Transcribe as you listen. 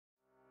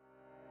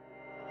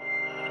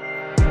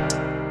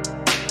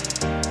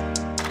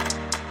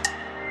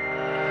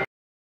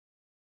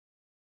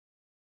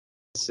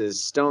This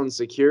is Stone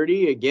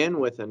Security again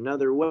with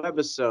another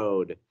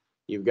webisode.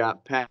 You've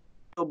got Pat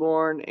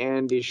Kilborn,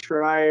 Andy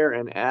Schreier,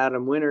 and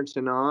Adam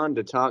Winterton on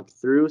to talk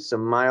through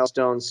some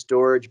Milestone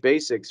storage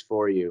basics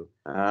for you.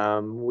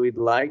 We'd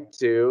like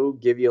to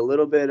give you a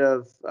little bit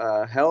of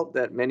help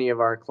that many of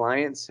our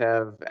clients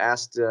have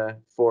asked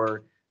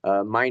for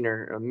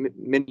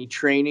mini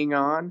training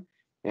on.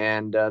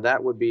 And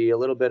that would be a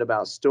little bit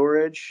about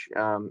storage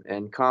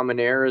and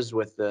common errors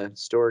with the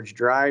storage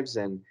drives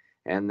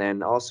and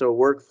then also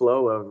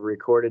workflow of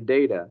recorded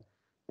data.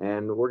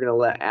 And we're going to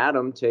let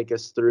Adam take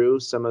us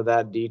through some of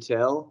that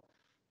detail.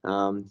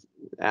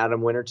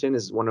 Adam Winterton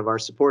is one of our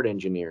support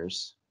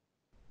engineers.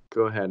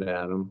 Go ahead,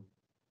 Adam.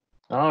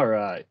 All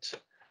right.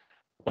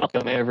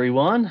 Welcome,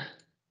 everyone.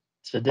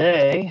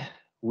 Today,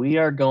 we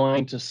are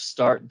going to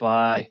start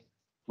by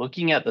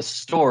looking at the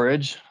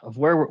storage of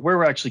where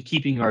we're actually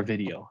keeping our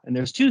video. And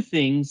there's two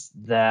things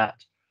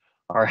that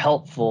are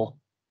helpful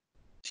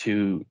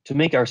to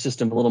make our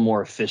system a little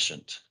more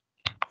efficient.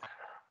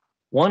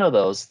 One of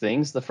those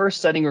things, the first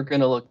setting we're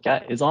going to look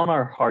at is on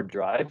our hard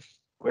drive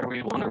where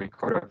we want to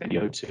record our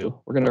video to.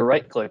 We're going to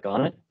right click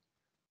on it.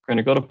 We're going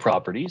to go to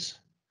properties.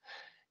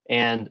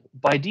 And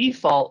by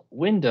default,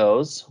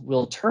 Windows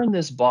will turn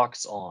this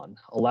box on,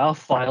 allow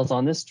files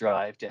on this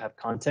drive to have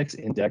context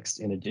indexed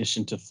in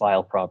addition to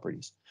file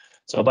properties.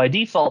 So by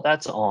default,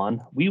 that's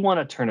on. We want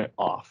to turn it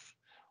off.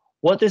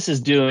 What this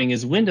is doing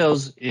is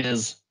Windows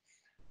is,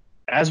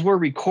 as we're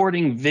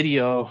recording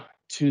video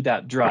to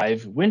that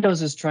drive,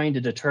 Windows is trying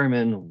to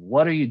determine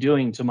what are you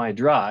doing to my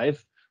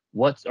drive?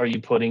 What are you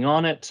putting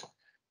on it?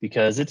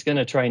 Because it's going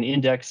to try and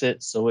index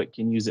it so it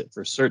can use it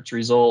for search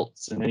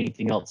results and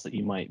anything else that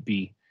you might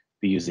be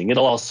using.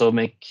 It'll also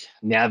make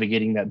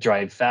navigating that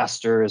drive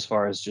faster as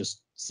far as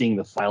just seeing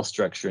the file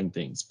structure and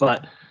things.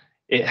 But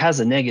it has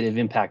a negative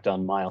impact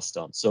on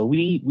Milestone. So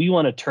we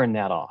want to turn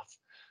that off.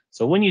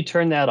 So when you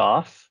turn that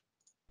off,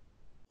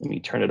 let me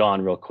turn it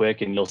on real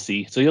quick and you'll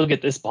see. So you'll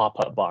get this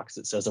pop-up box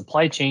that says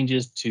apply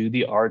changes to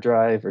the R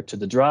drive or to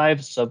the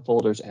drive,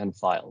 subfolders, and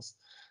files.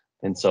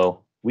 And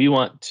so we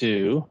want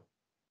to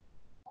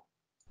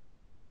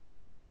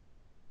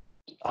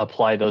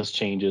apply those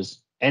changes.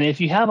 And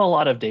if you have a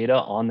lot of data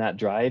on that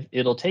drive,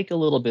 it'll take a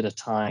little bit of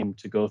time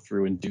to go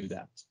through and do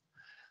that.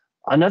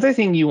 Another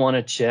thing you want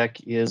to check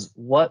is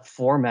what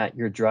format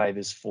your drive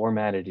is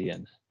formatted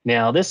in.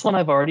 Now, this one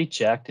I've already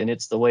checked and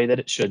it's the way that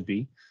it should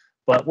be.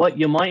 But what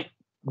you might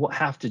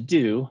have to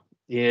do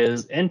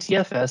is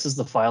NTFS is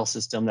the file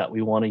system that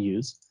we want to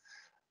use.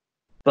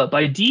 But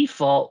by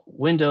default,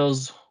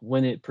 Windows,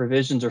 when it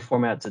provisions or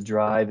formats a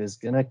drive, is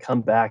going to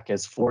come back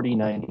as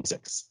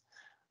 4096.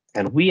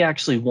 And we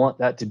actually want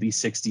that to be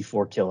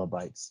 64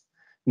 kilobytes.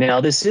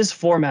 Now, this is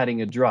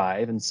formatting a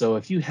drive. And so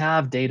if you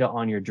have data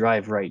on your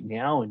drive right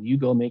now and you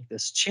go make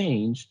this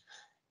change,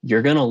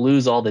 you're going to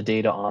lose all the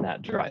data on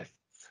that drive.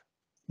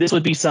 This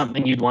would be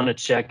something you'd want to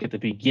check at the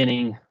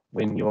beginning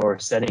when you're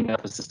setting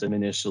up a system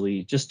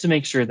initially, just to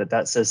make sure that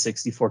that says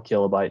 64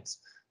 kilobytes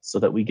so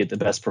that we get the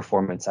best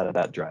performance out of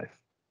that drive.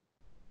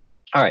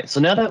 All right, so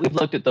now that we've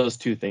looked at those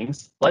two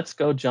things, let's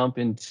go jump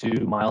into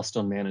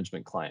Milestone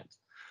Management Client.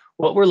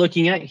 What we're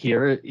looking at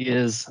here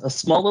is a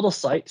small little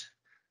site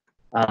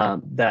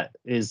that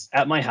is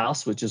at my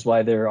house, which is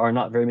why there are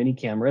not very many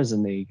cameras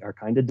and they are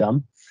kind of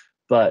dumb.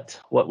 But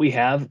what we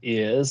have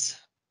is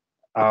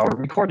our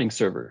recording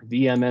server,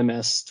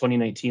 VMMS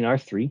 2019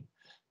 R3.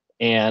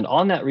 And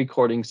on that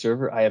recording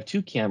server, I have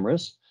two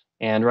cameras.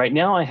 And right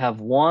now I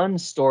have one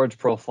storage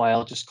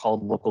profile just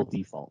called local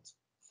default.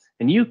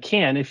 And you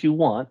can, if you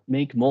want,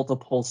 make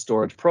multiple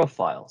storage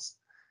profiles.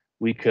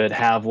 We could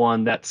have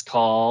one that's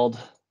called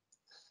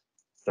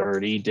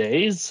 30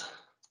 days,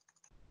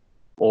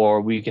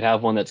 or we could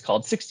have one that's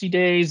called 60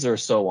 days or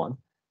so on.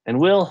 And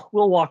we'll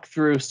walk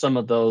through some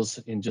of those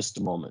in just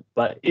a moment.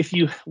 But if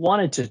you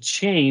wanted to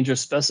change or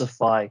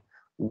specify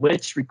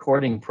which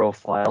recording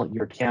profile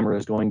your camera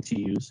is going to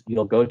use,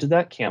 you'll go to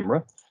that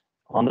camera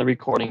on the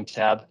recording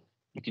tab.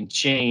 You can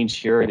change,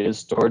 here it is,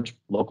 storage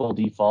local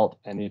default.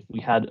 And if we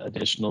had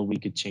additional, we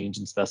could change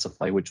and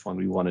specify which one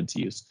we wanted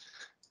to use.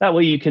 That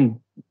way you can,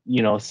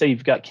 say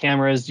you've got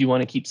cameras, you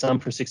want to keep some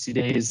for 60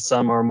 days,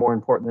 some are more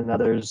important than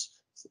others.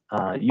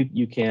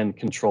 You can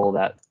control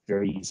that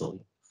very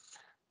easily.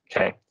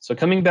 Okay, so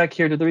coming back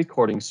here to the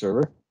recording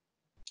server,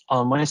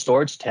 on my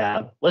storage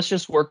tab, let's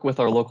just work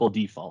with our local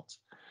default.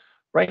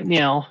 Right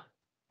now,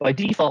 by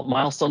default,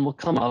 Milestone will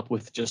come up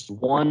with just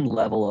one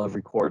level of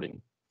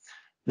recording.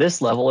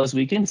 This level, as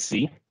we can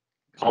see,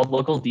 called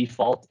local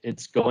default,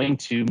 it's going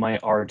to my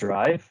R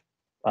drive,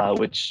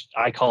 which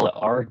I call it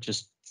R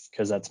just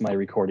because that's my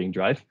recording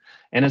drive,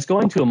 and it's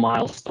going to a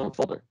Milestone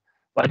folder.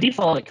 By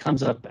default, it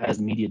comes up as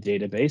media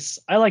database.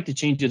 I like to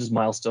change it as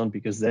Milestone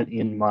because then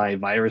in my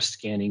virus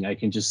scanning, I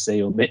can just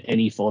say omit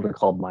any folder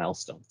called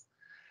Milestone.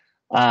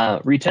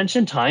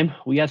 Retention time,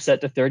 we have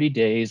set to 30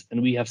 days,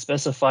 and we have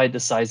specified the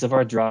size of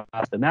our drive,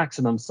 the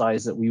maximum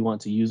size that we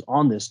want to use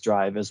on this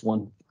drive as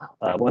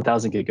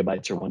 1,000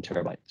 gigabytes or 1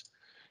 terabyte.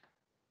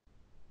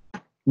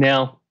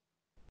 Now,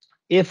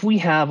 if we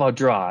have a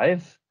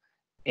drive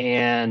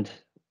and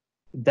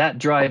that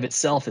drive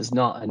itself is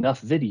not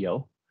enough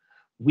video,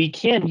 we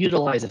can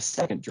utilize a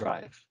second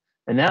drive,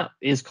 and that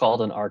is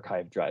called an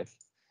archive drive.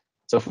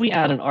 So if we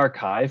add an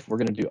archive, we're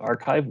going to do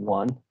archive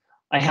 1.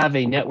 I have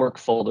a network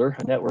folder,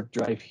 a network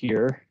drive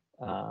here.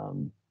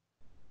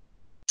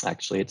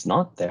 Actually, it's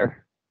not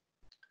there.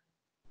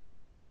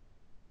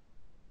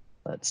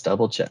 Let's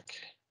double check.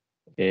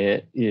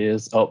 It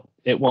is, oh,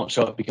 it won't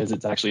show up because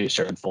it's actually a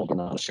shared folder,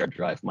 not a shared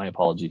drive. My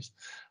apologies.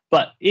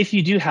 But if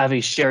you do have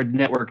a shared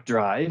network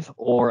drive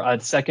or a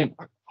second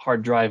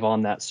hard drive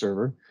on that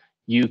server,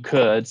 you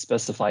could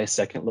specify a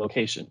second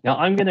location. Now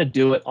I'm going to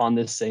do it on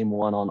this same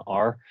one on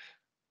R,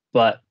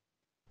 but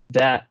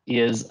that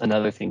is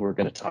another thing we're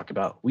going to talk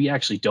about. We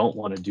actually don't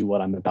want to do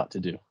what I'm about to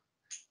do.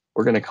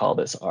 We're going to call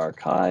this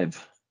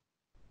archive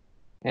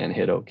and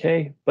hit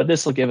OK, but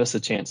this will give us a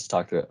chance to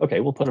talk through it. OK,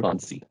 we'll put it on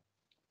C.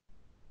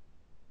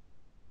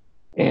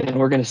 And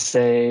we're going to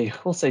say,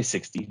 we'll say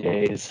 60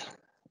 days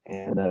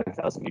and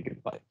 1,000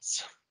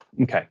 gigabytes.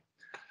 OK,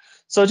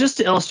 so just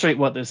to illustrate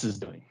what this is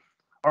doing,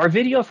 our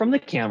video from the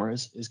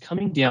cameras is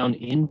coming down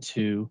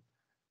into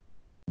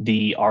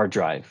the R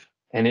drive,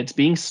 and it's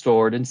being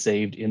stored and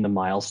saved in the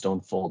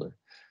Milestone folder.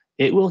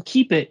 It will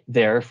keep it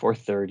there for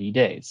 30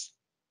 days.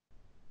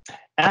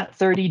 At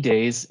 30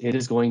 days, it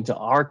is going to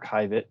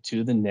archive it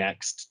to the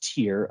next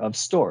tier of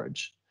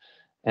storage.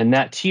 And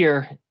that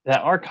tier,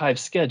 that archive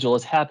schedule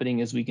is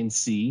happening as we can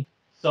see.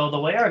 So the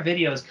way our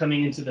video is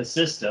coming into the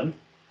system,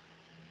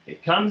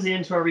 it comes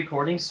into our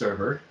recording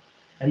server,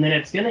 and then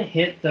it's going to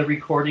hit the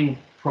recording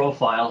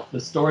profile,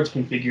 the storage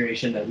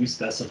configuration that we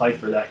specified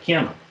for that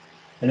camera.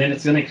 And then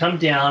it's going to come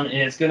down and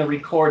it's going to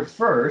record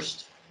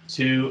first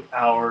to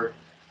our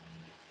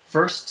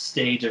first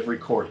stage of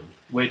recording,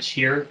 which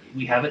here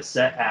we have it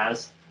set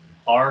as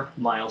our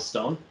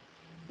milestone.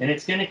 And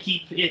it's going to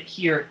keep it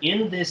here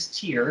in this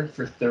tier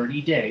for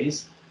 30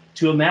 days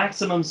to a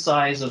maximum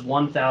size of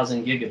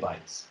 1,000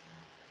 gigabytes.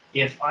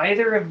 If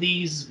either of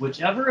these,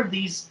 whichever of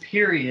these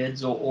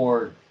periods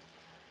or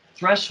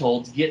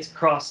thresholds gets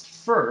crossed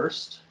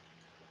first,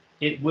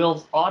 it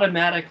will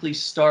automatically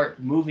start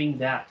moving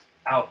that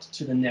out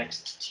to the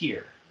next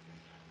tier.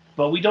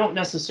 But we don't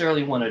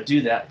necessarily want to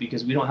do that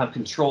because we don't have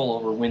control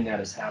over when that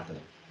is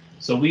happening.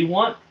 So we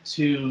want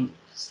to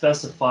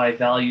specify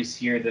values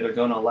here that are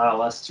going to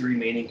allow us to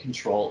remain in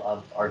control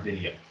of our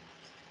video.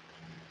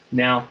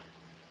 Now,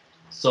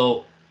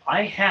 so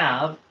I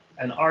have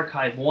an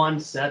archive 1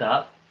 set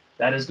up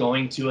that is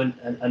going to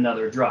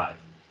another drive.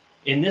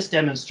 In this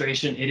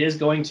demonstration, it is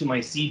going to my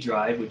C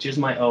drive, which is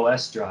my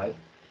OS drive.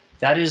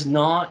 That is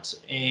not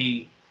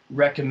a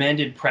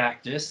recommended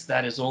practice.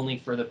 That is only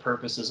for the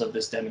purposes of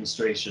this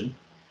demonstration.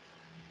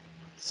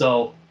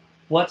 So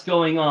what's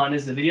going on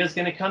is the video is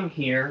going to come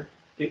here.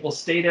 It will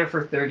stay there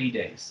for 30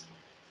 days.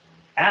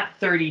 At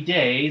 30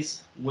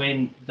 days,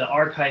 when the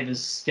archive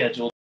is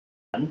scheduled,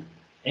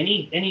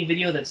 any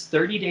video that's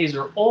 30 days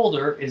or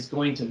older is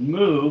going to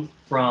move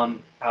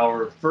from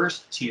our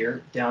first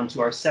tier down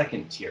to our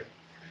second tier.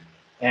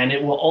 And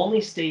it will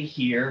only stay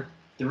here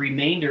the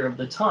remainder of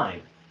the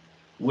time,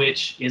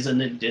 which is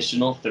an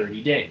additional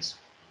 30 days.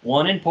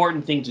 One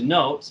important thing to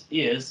note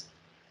is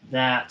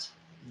that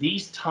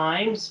these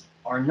times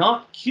are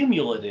not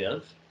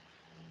cumulative,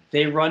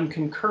 they run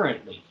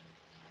concurrently.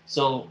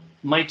 So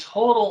my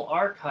total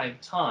archive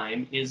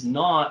time is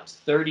not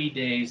 30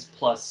 days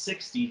plus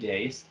 60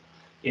 days.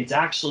 It's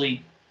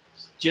actually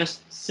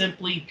just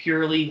simply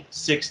purely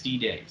 60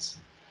 days.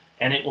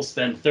 And it will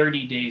spend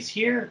 30 days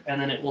here,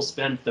 and then it will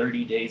spend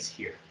 30 days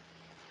here.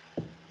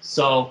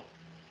 So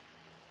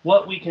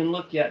what we can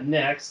look at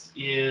next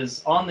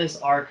is on this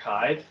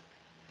archive,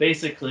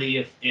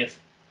 basically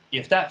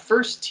if that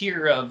first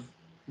tier of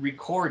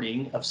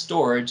recording of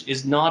storage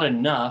is not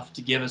enough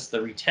to give us the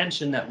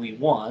retention that we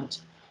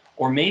want,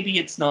 or maybe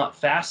it's not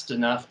fast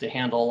enough to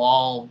handle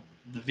all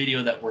the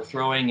video that we're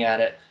throwing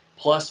at it,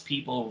 plus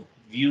people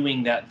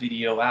viewing that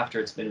video after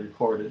it's been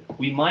recorded,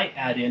 we might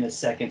add in a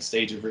second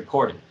stage of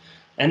recording.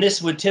 And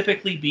this would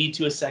typically be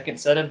to a second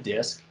set of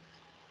disk,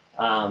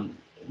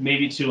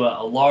 maybe to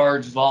a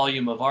large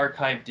volume of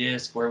archive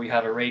disk where we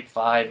have a RAID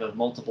 5 of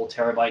multiple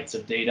terabytes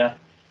of data.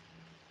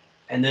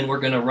 And then we're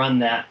going to run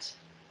that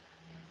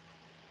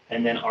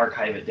and then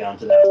archive it down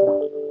to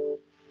that.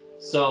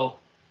 So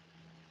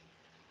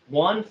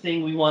one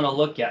thing we want to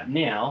look at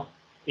now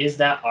is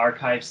that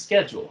archive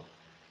schedule.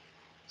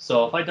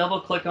 So if I double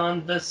click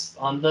on this,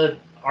 on the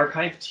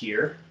archive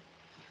tier,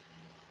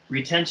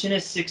 retention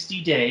is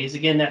 60 days.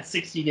 Again, that's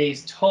 60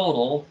 days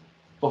total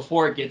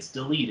before it gets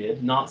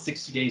deleted, not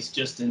 60 days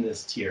just in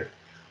this tier.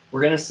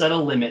 We're going to set a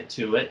limit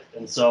to it.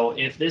 And so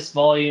if this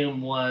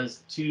volume was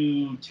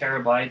 2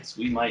 terabytes,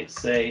 we might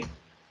say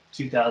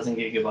 2,000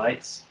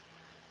 gigabytes.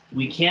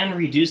 We can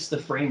reduce the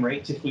frame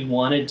rate if we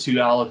wanted to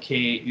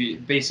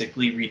allocate,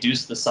 basically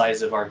reduce the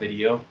size of our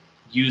video,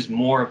 use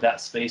more of that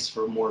space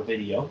for more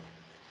video.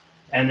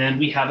 And then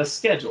we have a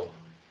schedule.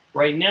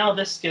 Right now,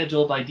 this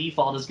schedule by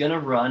default is going to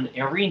run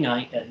every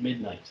night at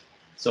midnight.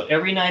 So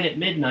every night at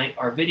midnight,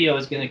 our video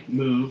is going to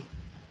move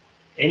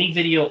Any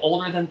video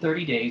older than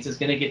 30 days is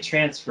going to get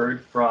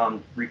transferred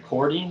from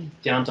recording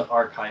down to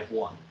archive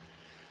 1.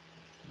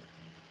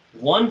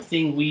 One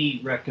thing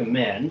we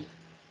recommend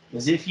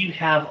is if you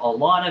have a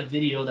lot of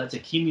video that's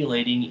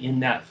accumulating in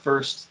that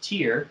first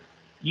tier,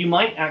 you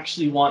might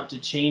actually want to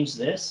change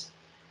this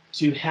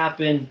to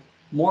happen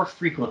more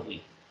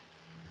frequently.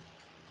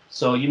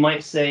 So you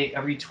might say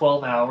every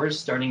 12 hours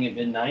starting at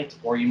midnight,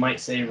 or you might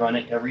say run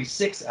it every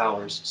 6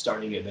 hours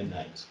starting at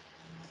midnight.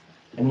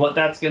 And what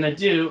that's going to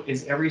do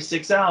is every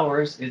 6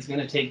 hours, it's going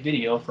to take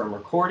video from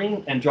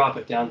recording and drop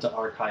it down to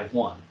archive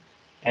 1.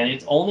 And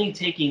it's only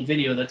taking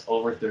video that's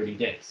over 30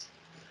 days.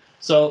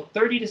 So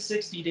 30 to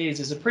 60 days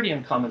is a pretty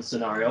uncommon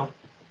scenario.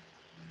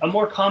 A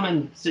more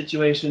common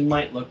situation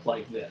might look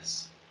like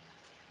this.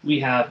 We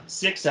have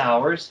 6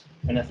 hours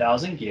and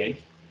 1,000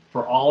 gig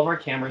for all of our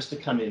cameras to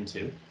come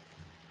into.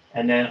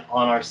 And then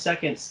on our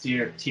second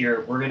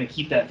tier, we're going to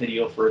keep that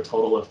video for a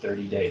total of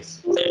 30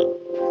 days.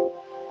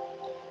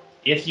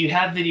 If you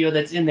have video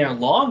that's in there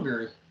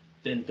longer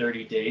than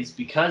 30 days,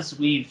 because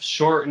we've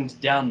shortened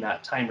down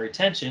that time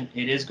retention,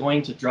 it is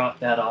going to drop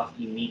that off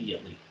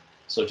immediately.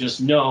 So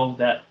just know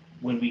that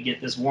when we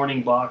get this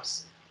warning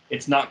box,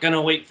 it's not going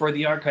to wait for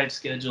the archive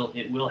schedule.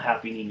 It will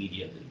happen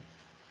immediately.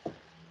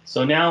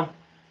 So now,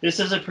 this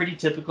is a pretty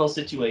typical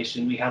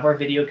situation. We have our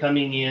video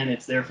coming in.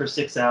 It's there for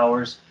 6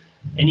 hours.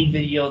 Any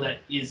video that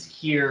is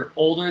here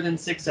older than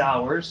 6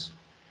 hours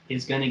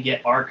is going to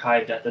get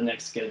archived at the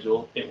next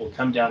schedule. It will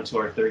come down to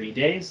our 30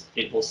 days.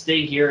 It will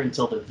stay here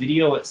until the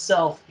video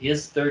itself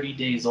is 30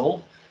 days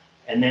old,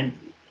 and then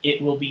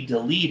it will be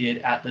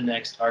deleted at the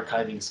next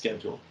archiving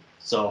schedule.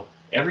 So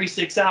every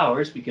 6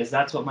 hours, because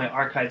that's what my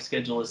archive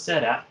schedule is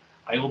set at,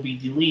 I will be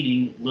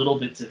deleting little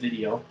bits of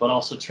video, but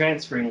also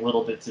transferring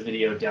little bits of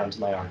video down to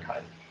my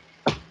archive.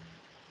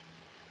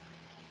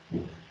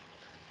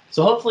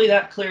 So hopefully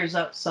that clears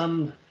up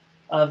some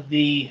of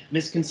the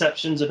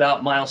misconceptions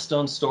about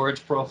Milestone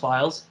storage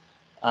profiles,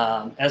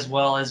 as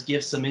well as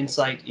gives some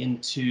insight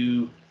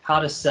into how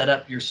to set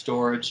up your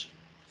storage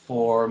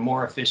for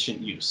more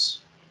efficient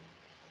use.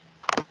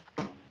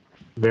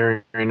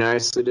 Very, very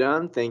nicely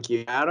done. Thank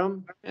you,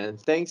 Adam. And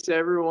thanks to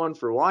everyone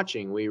for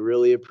watching. We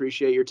really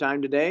appreciate your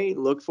time today.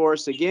 Look for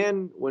us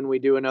again when we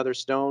do another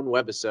Stone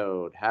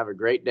Webisode. Have a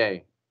great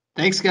day.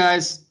 Thanks,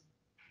 guys.